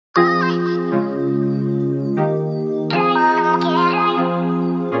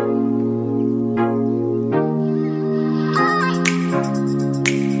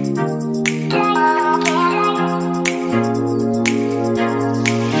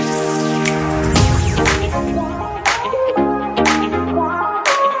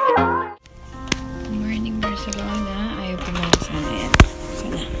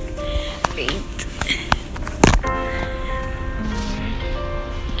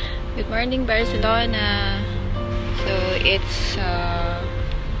Good morning, Barcelona! So, it's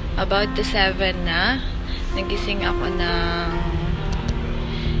about to 7 na. Nagising ako ng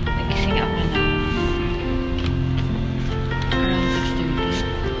around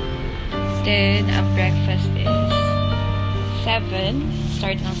 6:30. Then, ang breakfast is 7.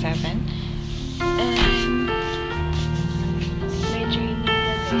 Start ng 7. And may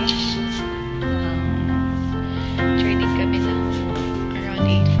training kami ng around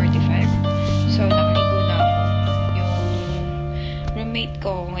 8:45. So, nakaligo na ako. Yung roommate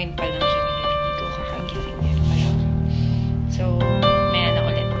ko, ngayon pa lang siya naliligo. Kakagising niya pa yun. So, maya na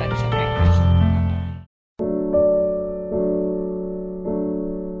ulit pag sa breakfast.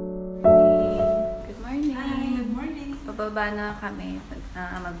 Good morning. Hi, good morning. Pababa na kami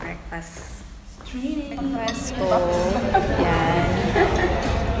mag-breakfast. Training. Breakfast ko. Yan.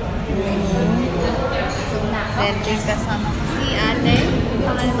 Then, kasama ko si ate.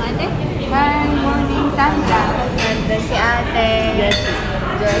 Pangalan mo ate? Hi, morning, Sandra. And si ate. Yes.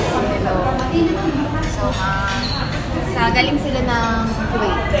 Hello. So, galing sila ng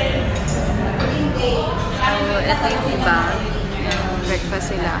Kuwait. So, ito yung iba.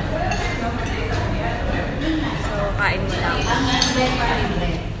 Breakfast sila. So, kain mo lang.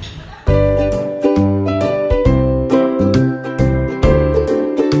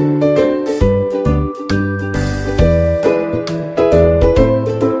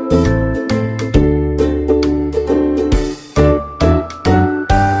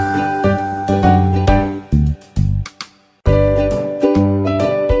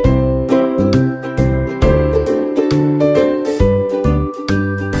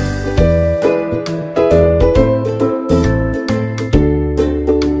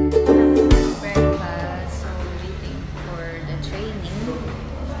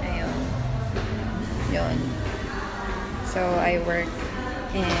 So, I work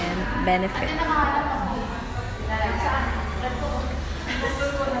in benefit.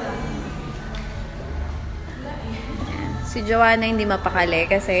 Si Joanna hindi mapakali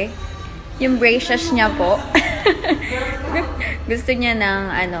kasi yung braces niya po gusto niya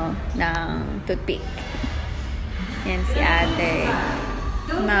ng ng toothpick. Yan si ate.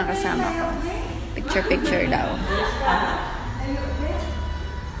 Mga kasama ko. Picture daw.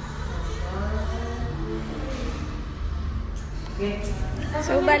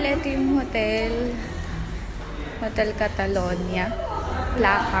 So, bale, ito yung hotel. Hotel Catalonia.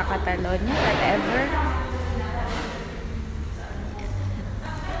 Placa Catalonia, whatever.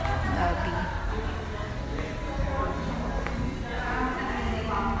 Lobby.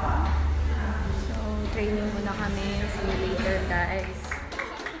 So, training muna kami. See you later, guys.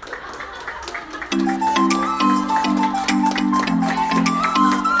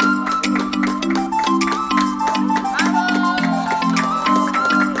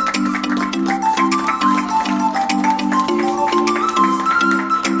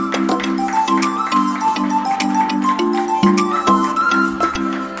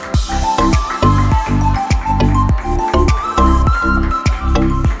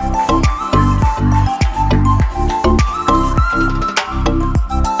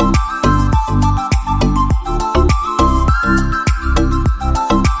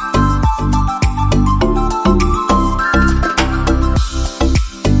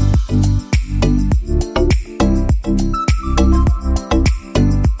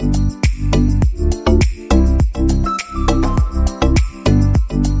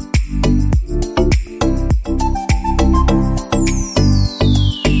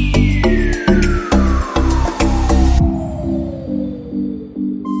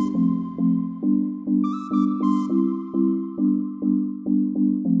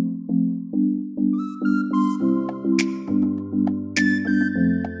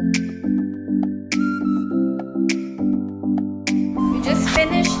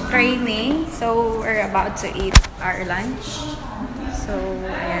 Finished training, so we're about to eat our lunch. So,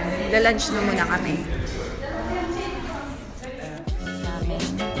 ayan, lunch na muna kami.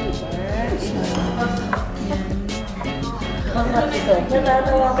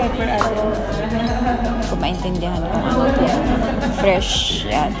 Kung maintindihan ko fresh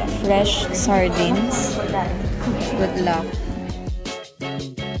yata, fresh sardines. Good luck.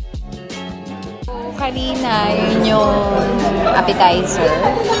 Kanina, yun yung appetizer.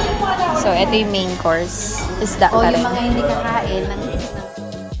 So, ito yung main course. Isda pa rin. Yung mga hindi kakain.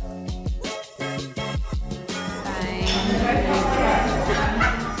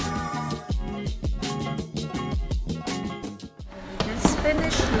 Just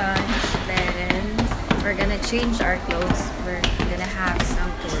finished lunch. Then, we're gonna change our clothes. We're gonna have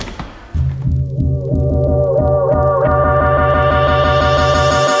some tour.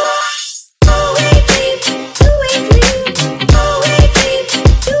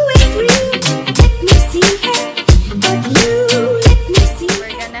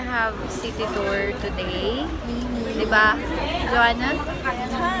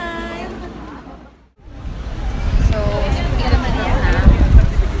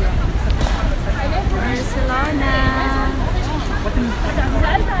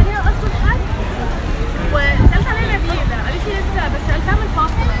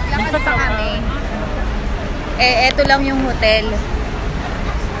 Eh, eto lang yung hotel.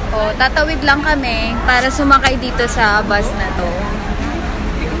 O, tatawid lang kami para sumakay dito sa bus na to.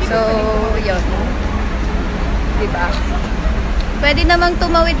 So, yun. Diba? Pwede namang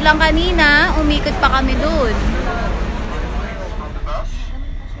tumawid lang kanina. Umikot pa kami doon.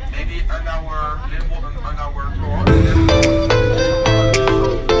 Maybe an hour, little more than an hour more.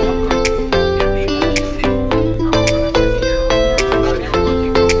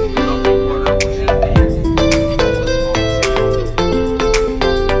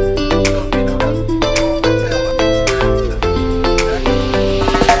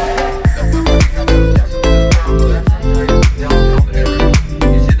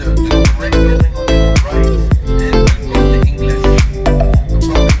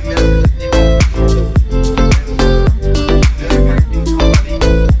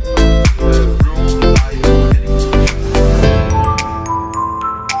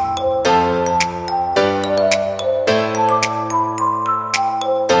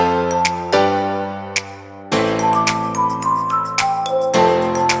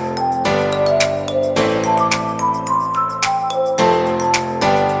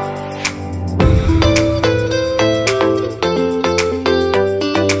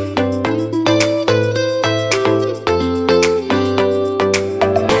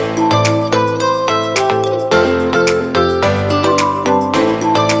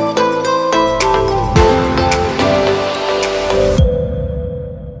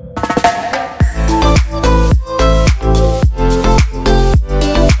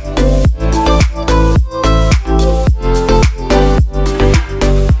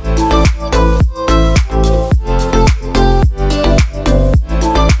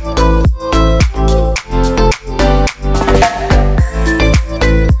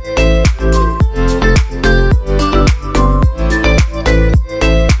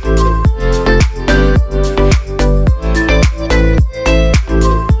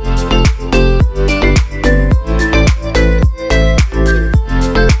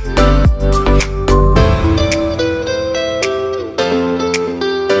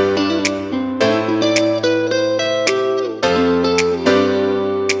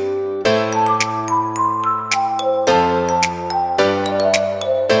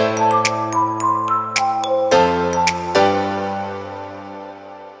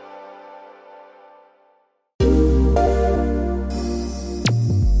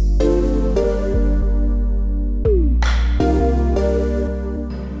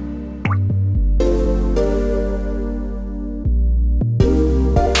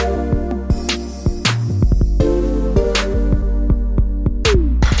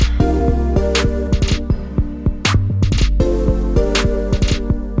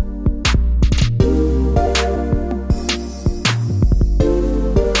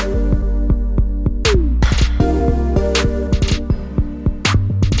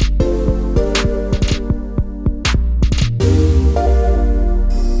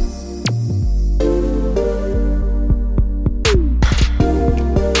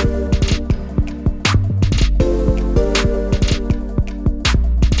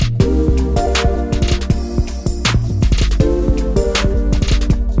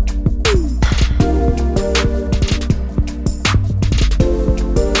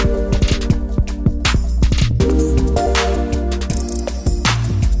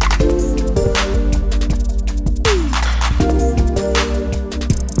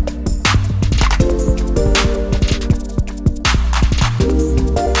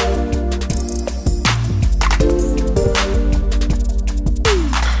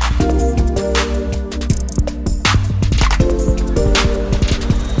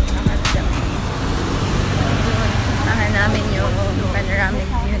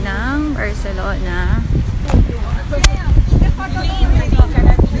 Barcelona.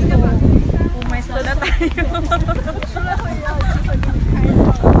 Pumesto na tayo.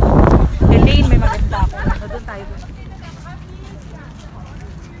 Elaine, may maganda ako. Doon tayo.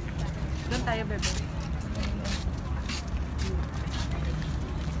 Doon tayo, bebe.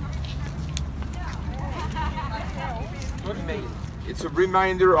 It's a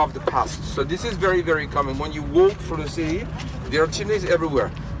reminder of the past. So this is very, very common. When you walk through the city, there are chimneys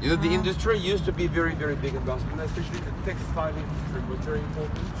everywhere. You know, the industry used to be very, very big in Barcelona, especially the textile industry was very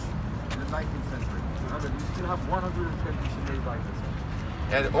important in the 19th century. You still have 120 chimneys like this.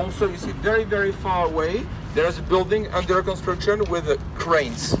 And also, you see, very, very far away, there is a building under construction with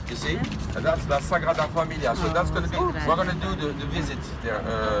cranes, you see? And that's the Sagrada Familia. So that's going to be, we're going to do the visit there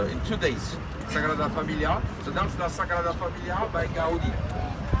in 2 days. Sagrada Familia. So that's the Sagrada Familia by Gaudi.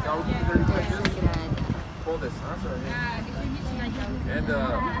 Gaudi is very famous for this. Huh? So, and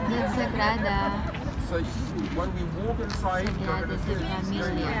That's Sagrada. So when we walk inside, you're going to see this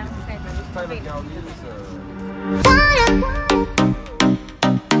style of gallery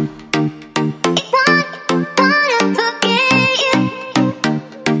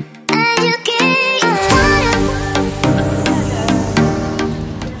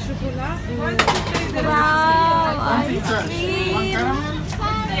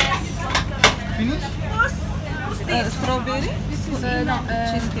Strawberry?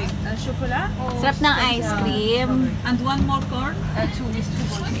 Cheesecake. Chocolate? Sarap ng ice cream. And one more corn? Two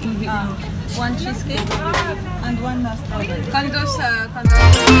one cheesecake and one strawberry. Kandos,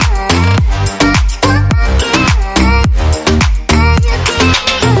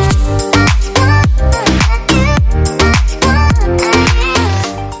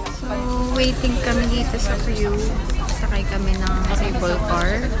 So, waiting kami dito sa view. Sakay kami ng cable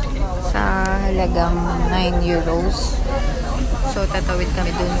car sa halagang 9 euros. So, tatawid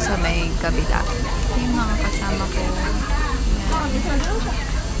kami dun sa may kabila. Ito yung mga kasama ko.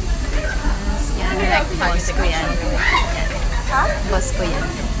 Yan. Yan. Boss ko yan. Boss ko yan.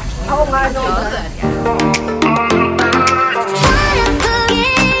 Ako nga, ano?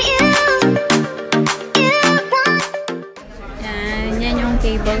 Yan yung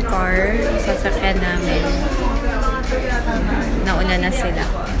cable car. Sasakyan namin. Nauna na sila.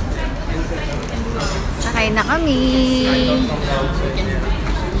 Sakay na kami.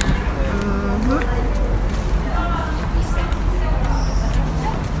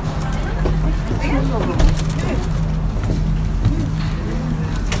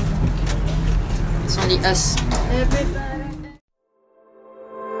 It's only us.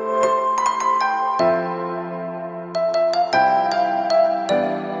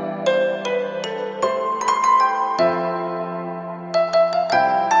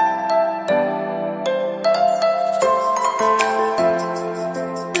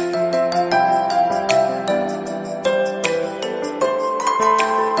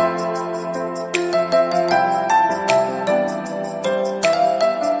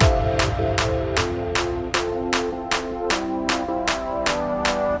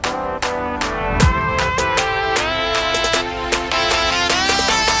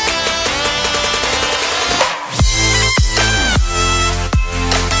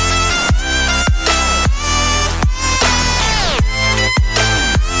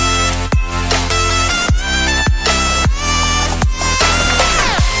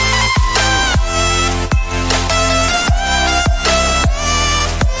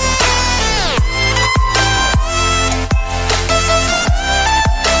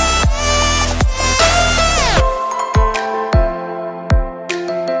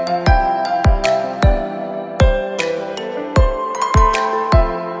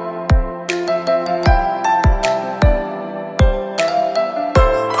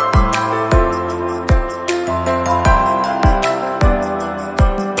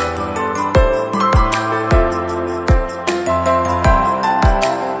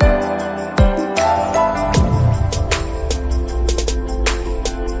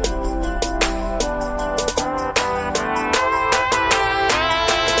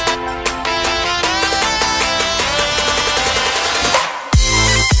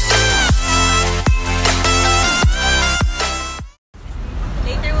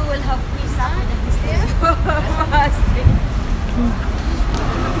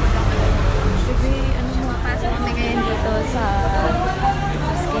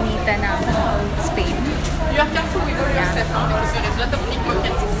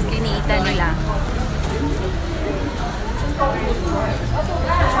 Kinita nila.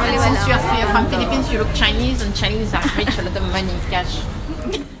 Since you're from Philippines, you look Chinese, and Chinese are rich, a lot of money, cash.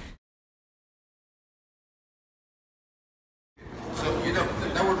 So, you know,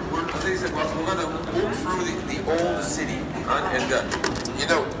 now we're gonna walk through the old city, and you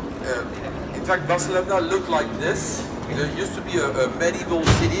know, in fact, Barcelona looked like this. There used to be a medieval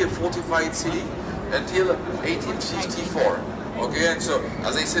city, a fortified city, until 1854. Okay, and so,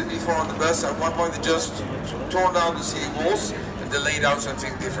 as I said before on the bus, at one point they just torn down the city walls and they laid out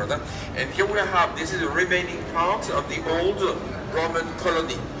something different. And here we have, this is a remaining part of the old Roman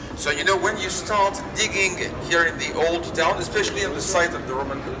colony. So, you know, when you start digging here in the old town, especially on the site of the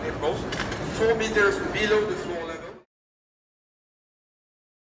Roman colony, of course, 4 meters below the floor level.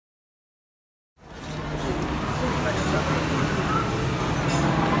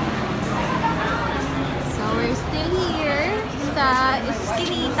 So, we're still here sa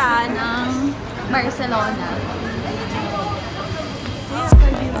eskinita ng Barcelona.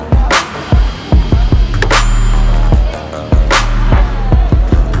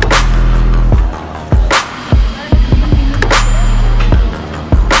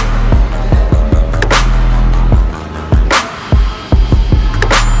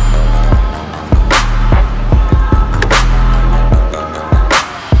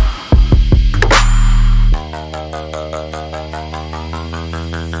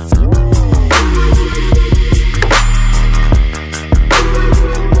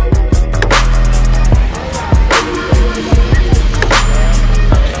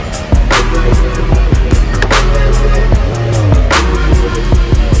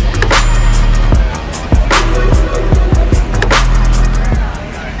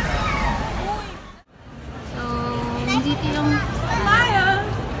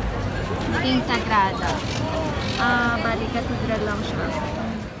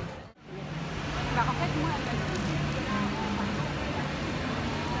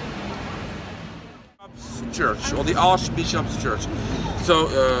 Church, or the Archbishop's Church. So,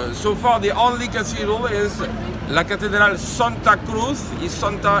 so far the only cathedral is La Catedral Santa Cruz y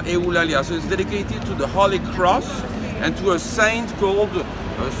Santa Eulalia. So it's dedicated to the Holy Cross and to a saint called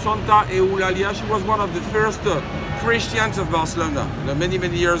Santa Eulalia. She was one of the first Christians of Barcelona. Many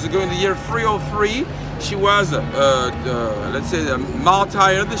years ago, in the year 303, she was, let's say,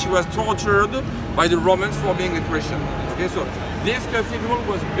 martyred. She was tortured by the Romans for being a Christian. Okay, so this cathedral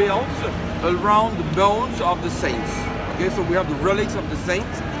was built around the bones of the saints. Okay, so we have the relics of the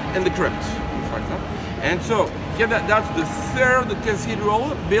saints in the crypt, in fact. And so here that's the third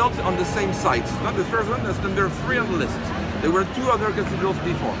cathedral built on the same site. Not the first one, that's number 3 on the list. There were 2 other cathedrals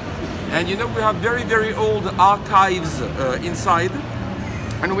before. And you know, we have very old archives inside.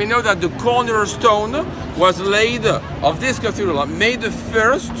 And we know that the cornerstone was laid of this cathedral, May the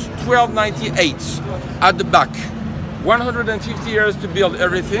 1st, 1298, at the back. 150 years to build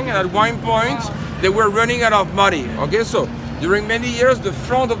everything, and at one point they were running out of money. Okay, so during many years the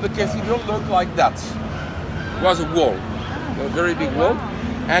front of the cathedral looked like that. It was a wall, a very big wall.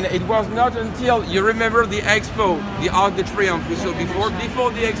 And it was not until, you remember the expo, the Arc de Triomphe we saw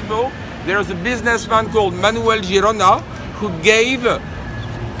before the expo, there's a businessman called Manuel Girona who gave a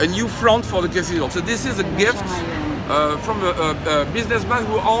new front for the cathedral. So this is a gift from a businessman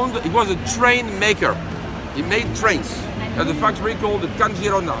who owned, he was a train maker. He made trains at a factory called Can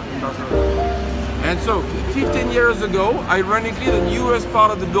Girona in Barcelona. And so 15 years ago, ironically, the newest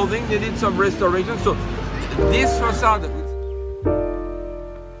part of the building needed some restoration. So this facade,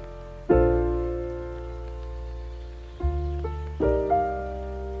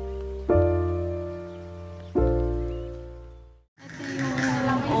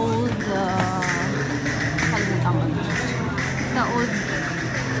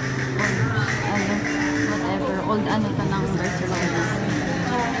 old ano to ng Barcelona.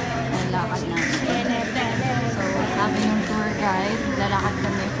 Nalakad natin. So, sabi ng tour guide, lalakad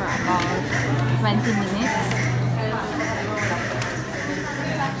kami for about 20 minutes.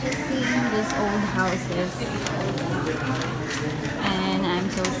 Seeing these old houses. And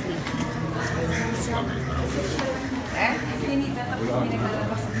I'm so sleepy.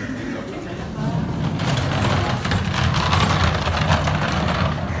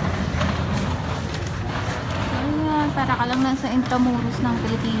 Para ka lang nasa Intramuros ng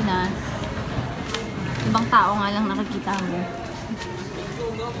Pilipinas. Ibang tao nga lang nakikita mo.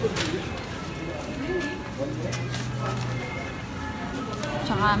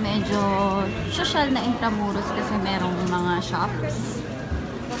 Tsaka medyo social na Intramuros kasi merong mga shops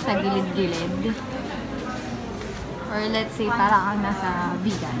sa gilid-gilid. Or let's say para kang nasa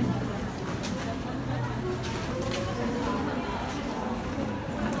vegan.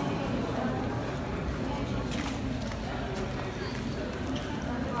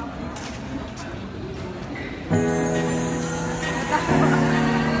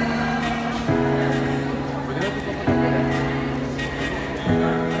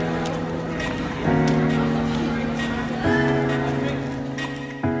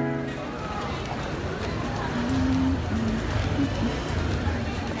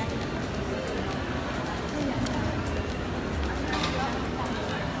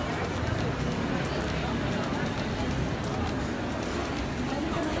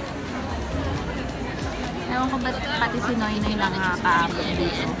 Ewan ko ba't pati si Noy-Noy lang nakaabot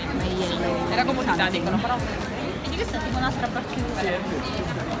dito. May yellow something.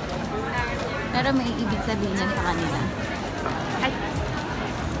 Pero may ibig sabihin yan sa kanila.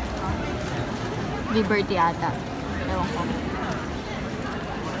 Liberty ata. Ewan ko.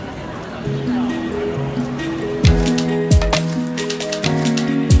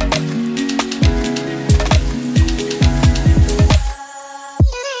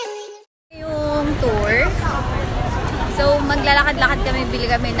 So, maglalakad-lakad kami, bili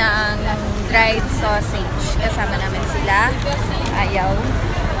kami ng dried sausage. Kasama namin sila. Ayaw.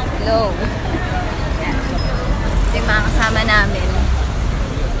 Hello. Yan. Ito yung mga kasama namin.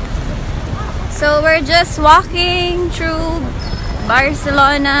 So, we're just walking through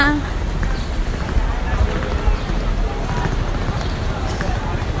Barcelona.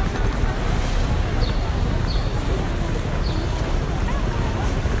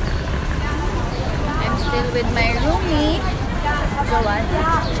 With my roomie, Joanne.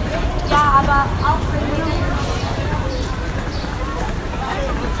 Yeah, aber auch für mich.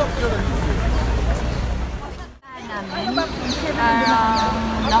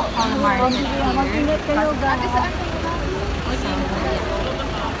 Local market here.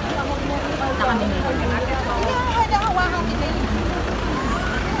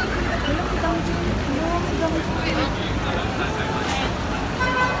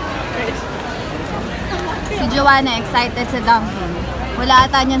 Joanna excited sa dumpling. Wala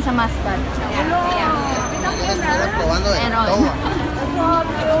ata niyan sa mascot. Meron.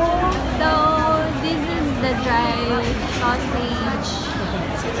 So, this is the dry sausage.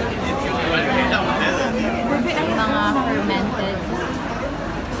 Mga fermented.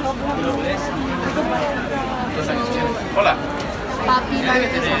 So, popular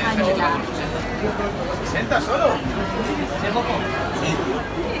ito sa kanila.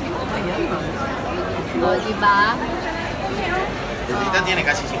 O, diba? Esta tiene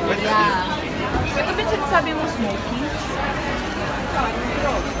casi 50. Yeah. Ito ba sinasabi mo smoky?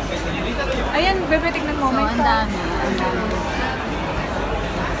 Ayan, bebe, tignan mo. So, May ang dami. Ang dami.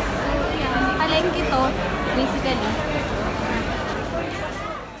 So, yan. Palengke to, basically.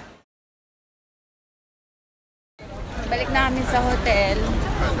 Balik na kami sa hotel.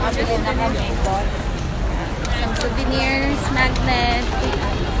 Mabili na kami. Bought some souvenirs, magnet.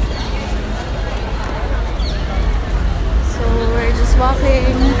 So, we're just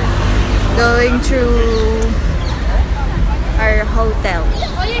walking, going through our hotel.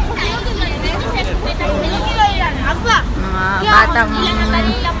 Mga batang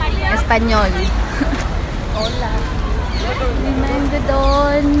Espanyol. Hola. May mango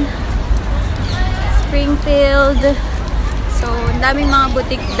doon. Springfield. So, daming mga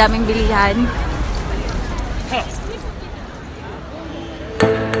butik, daming bilihan.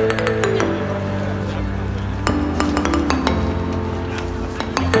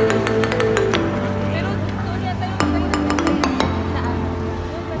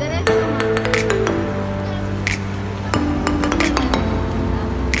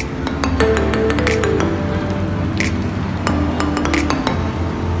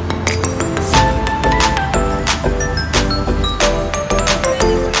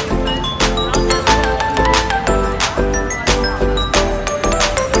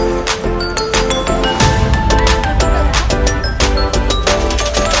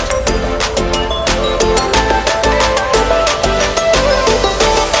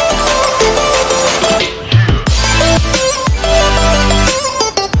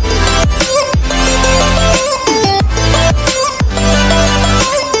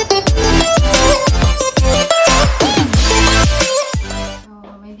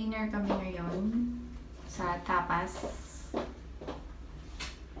 Tapas.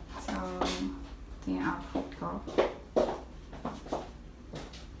 So, ito yung outfit ko.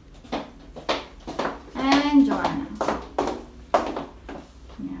 And Joanna.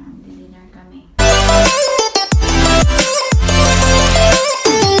 Yan, dinner kami.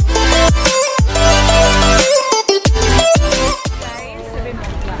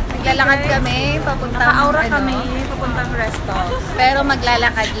 Maglalakad kami, papuntang Naka-aura kami, papuntang resto. Pero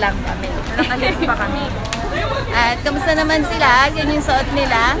maglalakad lang kami. Nakalis pa kami. At kamusta naman sila? Yan yung suot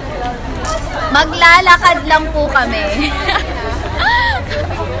nila. Maglalakad lang po kami.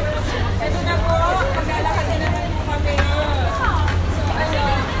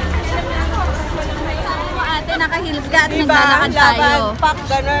 Ate, naka-heels ka at naglalakad tayo. Pak,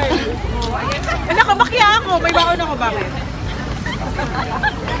 ganun. Nakamakya ako. May baon ako, bakit?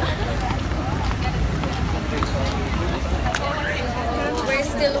 We're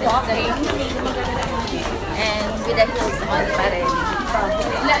still walking. And with the heels on pa rin.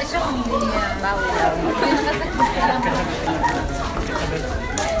 Wala siyang bawal daw.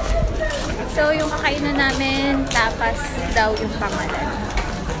 So, yung kakainan namin, tapas daw yung pangalan.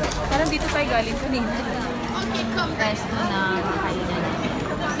 Parang dito tayo galing kanina. Resto na kakainan namin.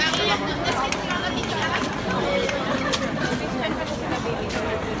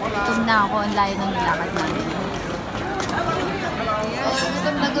 Gutom na ako, ang layo ng nilakad namin.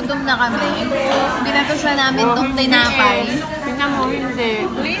 Gutom na kami. Binatos na namin itong tinapay. Tingnan mo, hindi.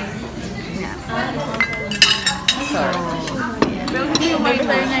 Please? Pero hindi yung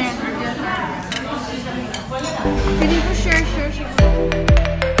waiter na yun. Pili ko share.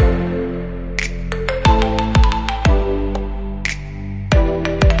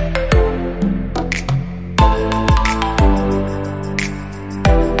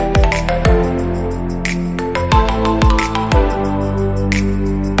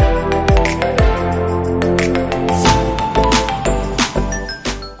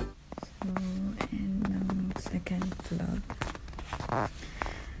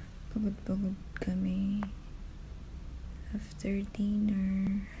 Pagod kami after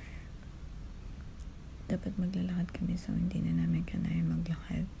dinner. Dapat maglalakad kami, so hindi na namin kanaya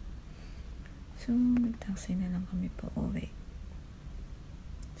maglakad. So, nag-taxi na lang kami pa uwi.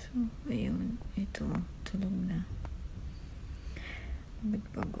 So, ayun. Ito, tulog na.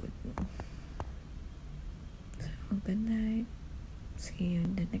 Pagod. So, good night. See you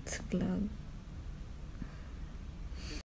in the next vlog.